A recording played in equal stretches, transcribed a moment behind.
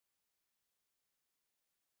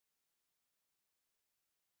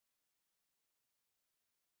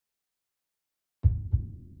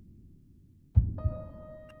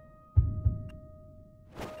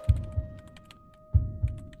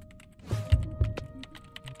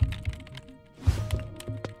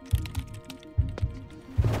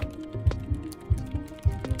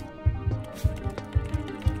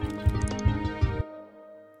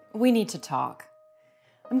We need to talk.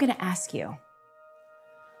 I'm gonna ask you,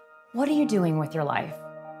 what are you doing with your life?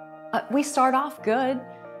 We start off good,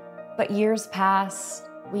 but years pass,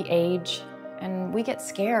 we age, and we get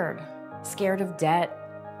scared. Scared of debt,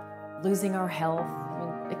 losing our health.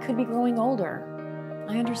 It could be growing older.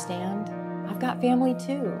 I understand. I've got family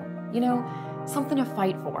too. You know, something to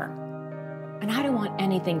fight for. And I don't want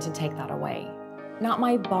anything to take that away. Not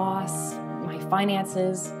my boss, my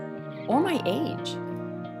finances, or my age.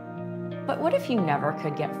 But what if you never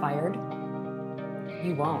could get fired?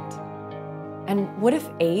 You won't. And what if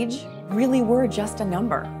age really were just a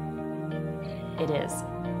number? It is.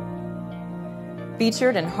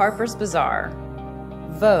 Featured in Harper's Bazaar,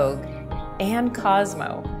 Vogue, and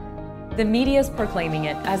Cosmo, the media's proclaiming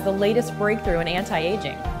it as the latest breakthrough in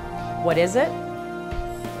anti-aging. What is it?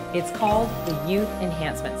 It's called the Youth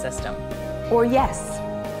Enhancement System, or YES.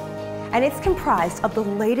 And it's comprised of the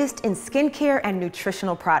latest in skincare and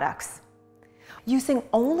nutritional products. Using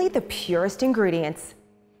only the purest ingredients,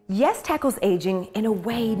 YES tackles aging in a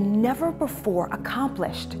way never before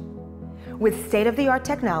accomplished. With state-of-the-art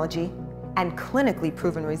technology and clinically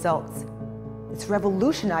proven results, it's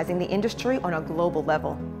revolutionizing the industry on a global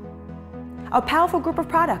level. A powerful group of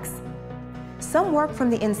products. Some work from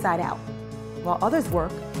the inside out, while others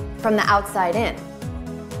work from the outside in.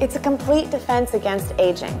 It's a complete defense against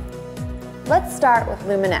aging. Let's start with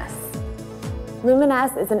Jeunesse.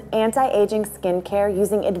 Jeunesse is an anti-aging skincare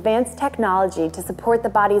using advanced technology to support the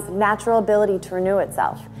body's natural ability to renew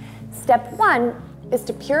itself. Step 1 is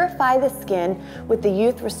to purify the skin with the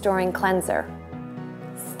Youth Restoring Cleanser.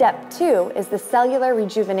 Step 2 is the Cellular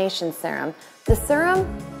Rejuvenation Serum. The serum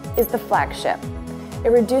is the flagship. It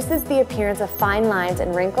reduces the appearance of fine lines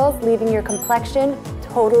and wrinkles, leaving your complexion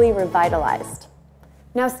totally revitalized.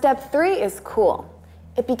 Now, step 3 is cool.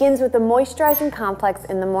 It begins with the moisturizing complex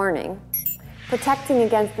in the morning, protecting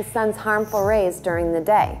against the sun's harmful rays during the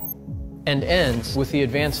day. And ends with the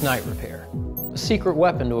Advanced Night Repair, a secret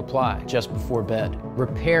weapon to apply just before bed,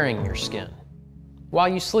 repairing your skin while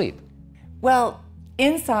you sleep. Well,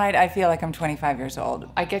 inside, I feel like I'm 25 years old.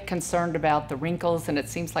 I get concerned about the wrinkles, and it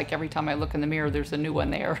seems like every time I look in the mirror, there's a new one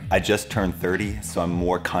there. I just turned 30, so I'm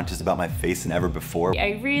more conscious about my face than ever before.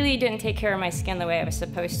 I really didn't take care of my skin the way I was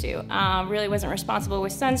supposed to. Really wasn't responsible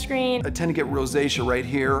with sunscreen. I tend to get rosacea right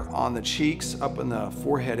here on the cheeks, up in the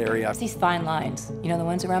forehead area. These fine lines, you know, the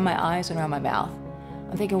ones around my eyes and around my mouth.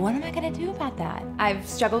 I'm thinking, what am I gonna do about that? I've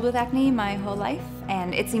struggled with acne my whole life,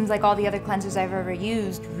 and it seems like all the other cleansers I've ever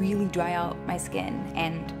used really dry out my skin,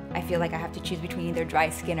 and I feel like I have to choose between either dry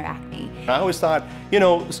skin or acne. I always thought, you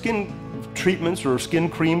know, skin treatments or skin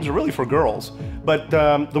creams are really for girls. But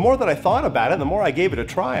the more that I thought about it, the more I gave it a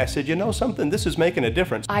try, I said, you know something, this is making a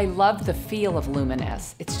difference. I love the feel of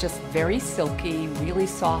Jeunesse. It's just very silky, really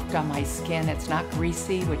soft on my skin. It's not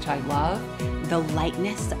greasy, which I love. The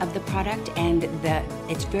lightness of the product, and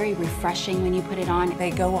it's very refreshing when you put it on. They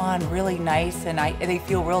go on really nice, and they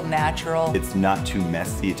feel real natural. It's not too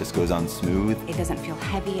messy, it just goes on smooth. It doesn't feel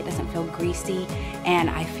heavy, it doesn't feel greasy, and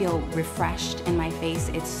I feel refreshed in my face.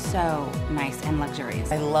 It's so nice and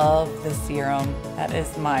luxurious. I love the serum. That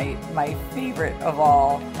is my favorite of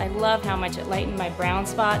all. I love how much it lightened my brown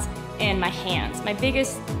spots and my hands. My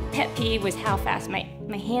biggest pet peeve was how fast my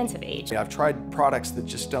hands have aged. I've tried products that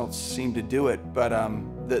just don't seem to do it, but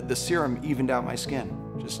the serum evened out my skin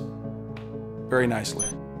just very nicely.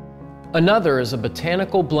 Another is a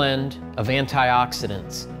botanical blend of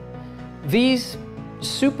antioxidants. These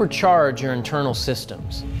supercharge your internal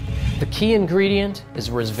systems. The key ingredient is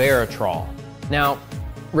resveratrol. Now,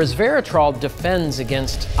 resveratrol defends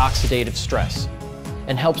against oxidative stress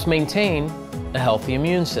and helps maintain a healthy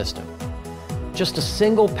immune system. Just a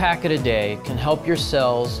single packet a day can help your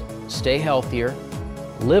cells stay healthier,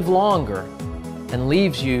 live longer, and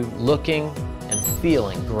leaves you looking and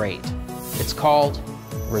feeling great. It's called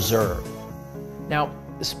Reserve. Now,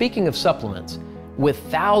 speaking of supplements, with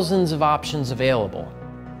thousands of options available,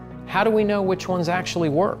 how do we know which ones actually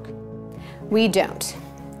work? We don't.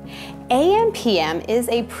 AM/PM is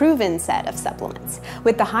a proven set of supplements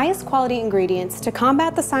with the highest quality ingredients to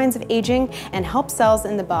combat the signs of aging and help cells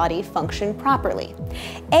in the body function properly.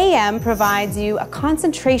 AM provides you a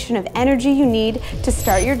concentration of energy you need to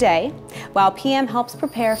start your day, while PM helps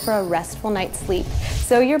prepare for a restful night's sleep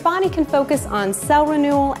so your body can focus on cell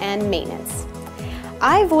renewal and maintenance.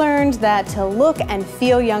 I've learned that to look and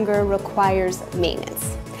feel younger requires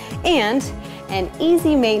maintenance, and an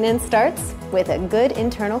easy maintenance starts with a good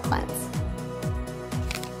internal cleanse.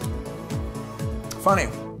 Funny,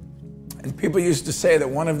 and people used to say that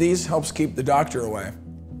one of these helps keep the doctor away.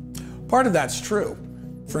 Part of that's true.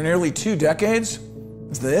 For nearly 2 decades,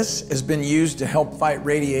 This has been used to help fight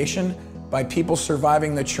radiation by people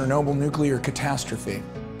surviving the Chernobyl nuclear catastrophe.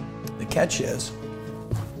 The catch is,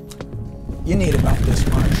 you need about this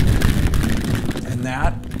much. And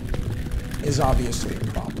that is obviously a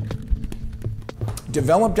problem.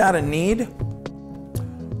 Developed out of need,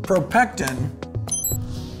 Propectin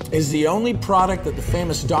is the only product that the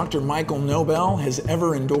famous Dr. Michael Nobel has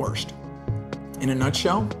ever endorsed. In a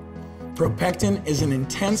nutshell, Propectin is an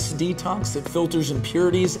intense detox that filters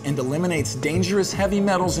impurities and eliminates dangerous heavy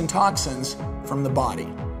metals and toxins from the body.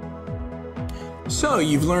 So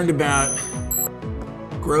you've learned about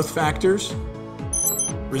growth factors,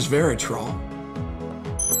 resveratrol,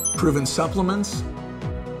 proven supplements,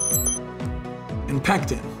 and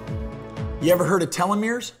pectin. You ever heard of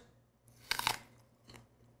telomeres?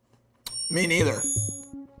 Me neither.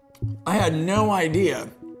 I had no idea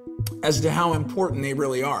as to how important they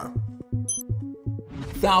really are.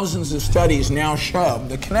 Thousands of studies now show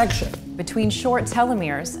the connection between short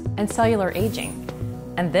telomeres and cellular aging.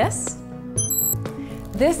 And this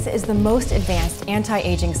is the most advanced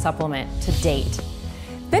anti-aging supplement to date.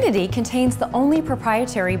 Finity contains the only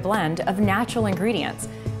proprietary blend of natural ingredients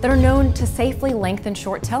that are known to safely lengthen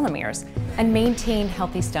short telomeres and maintain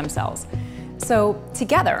healthy stem cells. So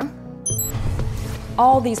together,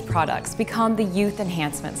 all these products become the youth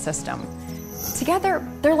enhancement system. Together,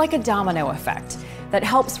 they're like a domino effect that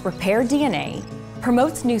helps repair DNA,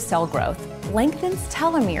 promotes new cell growth, lengthens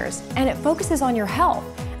telomeres, and it focuses on your health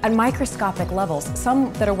at microscopic levels,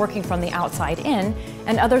 some that are working from the outside in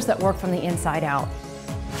and others that work from the inside out.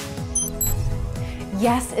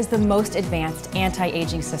 Yes is the most advanced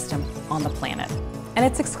anti-aging system on the planet, and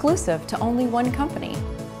it's exclusive to only one company,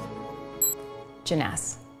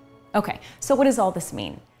 Jeunesse. Okay, so what does all this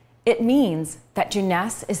mean? It means that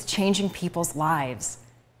Jeunesse is changing people's lives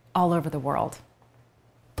all over the world.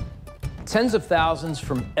 Tens of thousands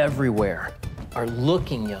from everywhere are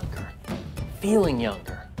looking younger, feeling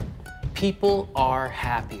younger. People are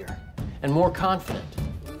happier and more confident,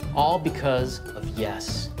 all because of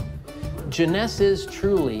Yes. Jeunesse is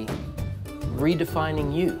truly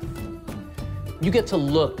redefining youth. You get to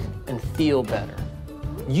look and feel better.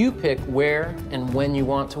 You pick where and when you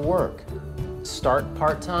want to work. Start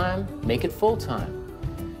part-time, make it full-time.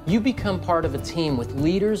 You become part of a team with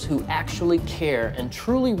leaders who actually care and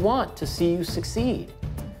truly want to see you succeed.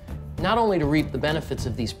 Not only to reap the benefits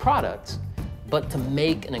of these products, but to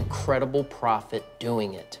make an incredible profit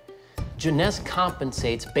doing it. Jeunesse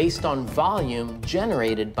compensates based on volume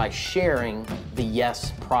generated by sharing the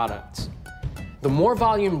Yes products. The more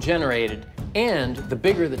volume generated and the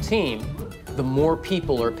bigger the team, the more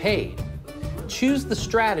people are paid. Choose the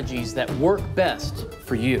strategies that work best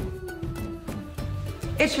for you.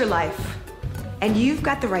 It's your life, and you've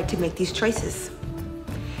got the right to make these choices.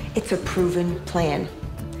 It's a proven plan.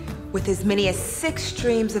 With as many as 6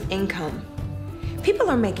 streams of income,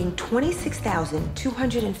 people are making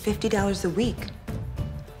 $26,250 a week.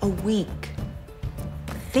 A week.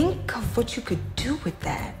 Think of what you could do with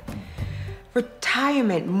that.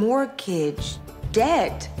 Retirement, mortgage,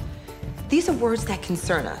 debt. These are words that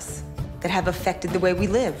concern us, that have affected the way we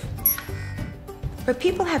live. But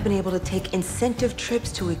people have been able to take incentive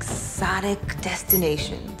trips to exotic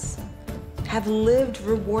destinations, have lived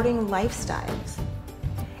rewarding lifestyles,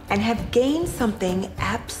 and have gained something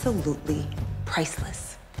absolutely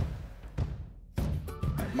priceless.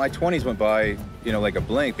 My 20s went by, like a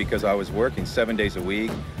blink because I was working 7 days a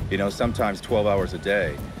week, sometimes 12 hours a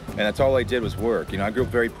day. And that's all I did was work. I grew up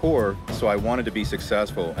very poor, so I wanted to be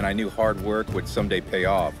successful, and I knew hard work would someday pay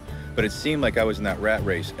off. But it seemed like I was in that rat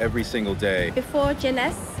race every single day. Before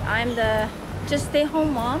Jeunesse, I'm the just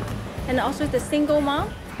stay-home mom and also the single mom.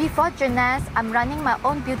 Before Jeunesse, I'm running my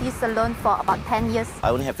own beauty salon for about 10 years. I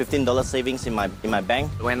only have $15 savings in my bank.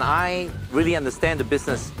 When I really understand the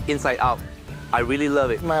business inside out, I really love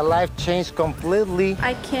it. My life changed completely.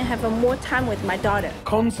 I can have more time with my daughter.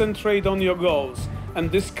 Concentrate on your goals, and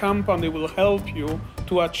this company will help you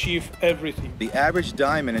to achieve everything. The average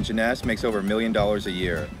diamond in Jeunesse makes over $1 million a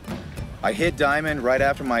year. I hit diamond right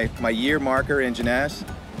after my year marker in Jeunesse,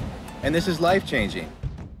 and this is life-changing.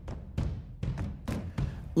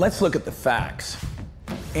 Let's look at the facts.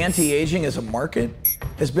 Anti-aging as a market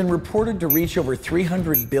has been reported to reach over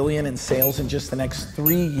 $300 billion in sales in just the next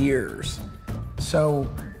 3 years. So,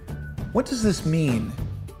 what does this mean?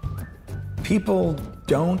 People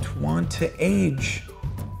don't want to age,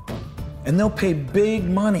 and they'll pay big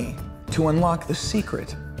money to unlock the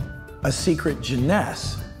secret, a secret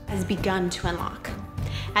Jeunesse has begun to unlock.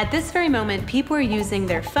 At this very moment, people are using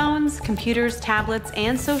their phones, computers, tablets,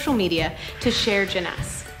 and social media to share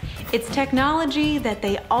Jeunesse. It's technology that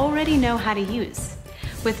they already know how to use.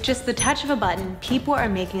 With just the touch of a button, people are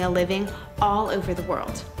making a living all over the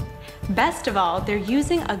world. Best of all, they're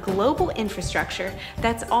using a global infrastructure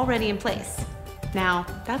that's already in place. Now,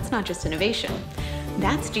 that's not just innovation,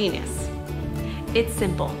 that's genius. It's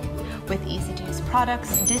simple. With easy-to-use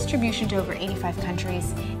products, distribution to over 85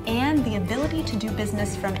 countries, and the ability to do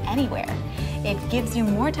business from anywhere, it gives you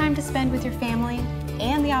more time to spend with your family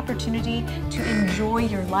and the opportunity to enjoy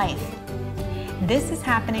your life. This is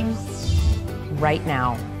happening right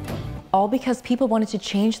now, all because people wanted to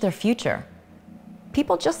change their future.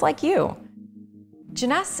 People just like you.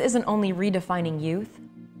 Jeunesse isn't only redefining youth,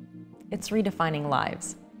 it's redefining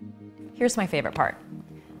lives. Here's my favorite part,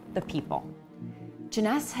 the people.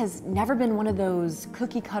 Jeunesse has never been one of those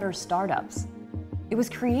cookie-cutter startups. It was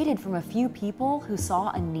created from a few people who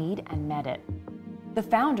saw a need and met it. The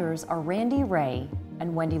founders are Randy Ray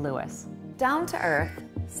and Wendy Lewis. Down to earth,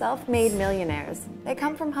 self-made millionaires. They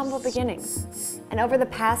come from humble beginnings. And over the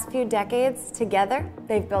past few decades, together,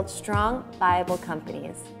 they've built strong, viable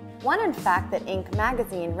companies. One, in fact, that Inc.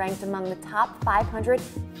 magazine ranked among the top 500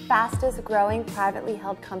 fastest growing privately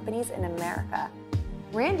held companies in America.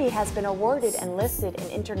 Randy has been awarded and listed in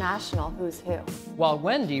international who's who. While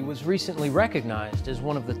Wendy was recently recognized as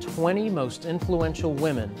one of the 20 most influential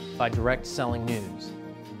women by Direct Selling News.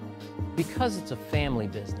 Because it's a family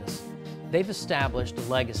business, they've established a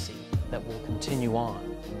legacy that will continue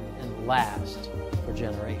on and last for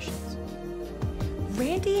generations.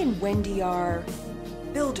 Randy and Wendy are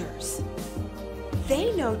builders.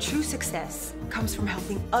 They know true success comes from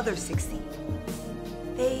helping others succeed.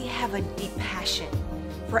 They have a deep passion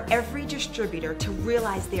for every distributor to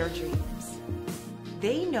realize their dreams.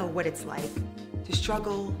 They know what it's like to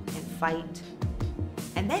struggle and fight,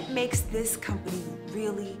 and that makes this company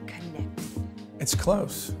really connected. It's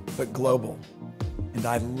close, but global, and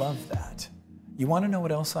I love that. You want to know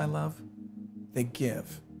what else I love? They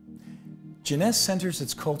give. Jeunesse centers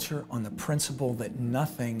its culture on the principle that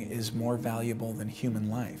nothing is more valuable than human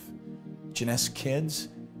life. Jeunesse Kids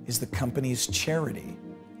is the company's charity,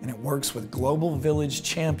 and it works with Global Village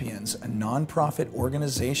Champions, a nonprofit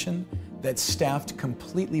organization that's staffed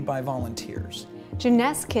completely by volunteers.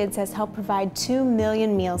 Jeunesse Kids has helped provide 2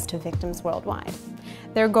 million meals to victims worldwide.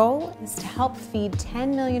 Their goal is to help feed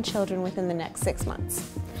 10 million children within the next 6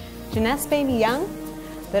 months. Jeunesse may be young,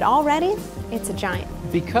 but already it's a giant.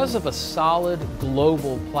 Because of a solid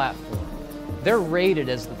global platform, they're rated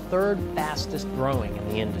as the 3rd fastest growing in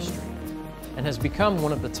the industry and has become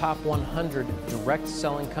one of the top 100 direct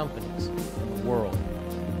selling companies in the world.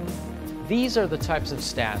 These are the types of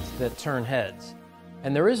stats that turn heads,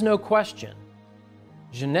 and there is no question,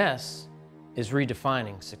 Jeunesse is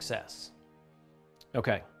redefining success.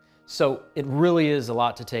 Okay, so it really is a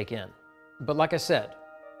lot to take in, but like I said,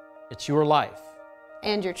 it's your life.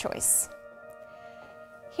 And your choice.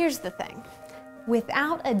 Here's the thing.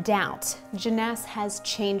 Without a doubt, Jeunesse has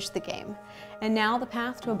changed the game, and now the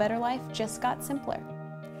path to a better life just got simpler.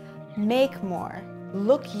 Make more.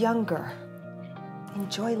 Look younger.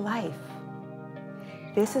 Enjoy life.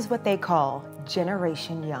 This is what they call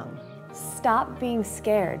Generation Young. Stop being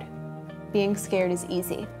scared. Being scared is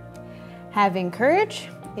easy. Having courage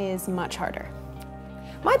is much harder.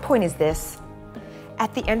 My point is this.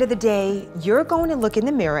 At the end of the day, you're going to look in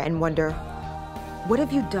the mirror and wonder, what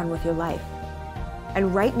have you done with your life?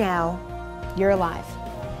 And right now, you're alive.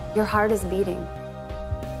 Your heart is beating.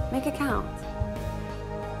 Make it count.